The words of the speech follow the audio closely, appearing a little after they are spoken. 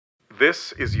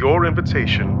This is your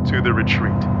invitation to the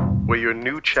retreat, where your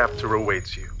new chapter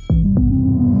awaits you.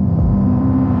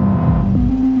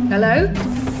 Hello?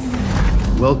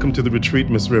 Welcome to the retreat,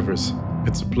 Miss Rivers.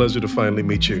 It's a pleasure to finally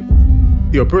meet you.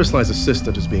 Your personalized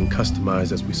assistant is being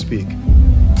customized as we speak.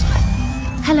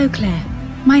 Hello, Claire.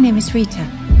 My name is Rita.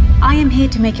 I am here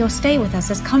to make your stay with us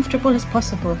as comfortable as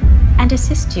possible and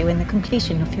assist you in the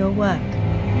completion of your work.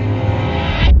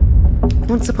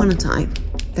 Once upon a time,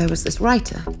 there was this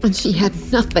writer, and she had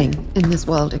nothing in this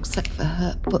world except for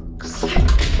her books,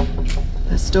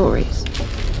 her stories.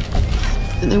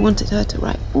 And they wanted her to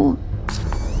write more,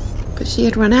 but she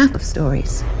had run out of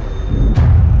stories.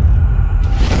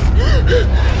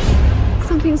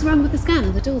 Something's wrong with the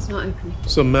scanner. The door's not opening.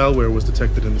 Some malware was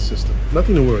detected in the system.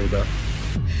 Nothing to worry about.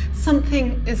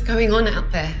 Something is going on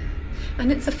out there,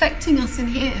 and it's affecting us in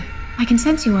here. I can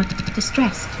sense you are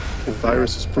distressed. The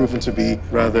virus has proven to be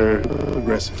rather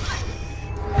aggressive.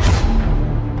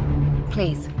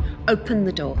 Please, open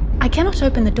the door. I cannot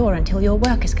open the door until your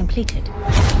work is completed.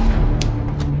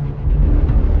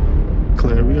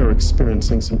 Claire, we are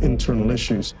experiencing some internal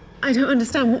issues. I don't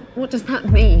understand. What does that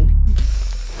mean?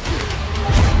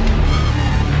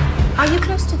 Are you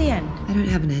close to the end? I don't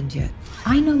have an end yet.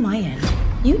 I know my end.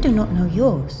 You do not know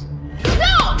yours.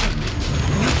 No!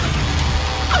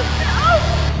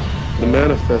 The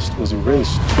manifest was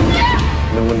erased.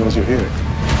 No one knows you're here.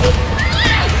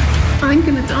 I'm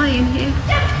gonna die in here.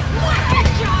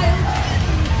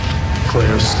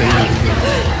 Claire, stay with me.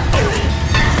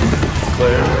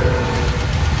 Claire.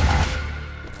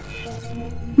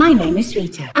 My name is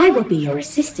Rita. I will be your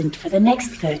assistant for the next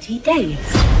 30 days.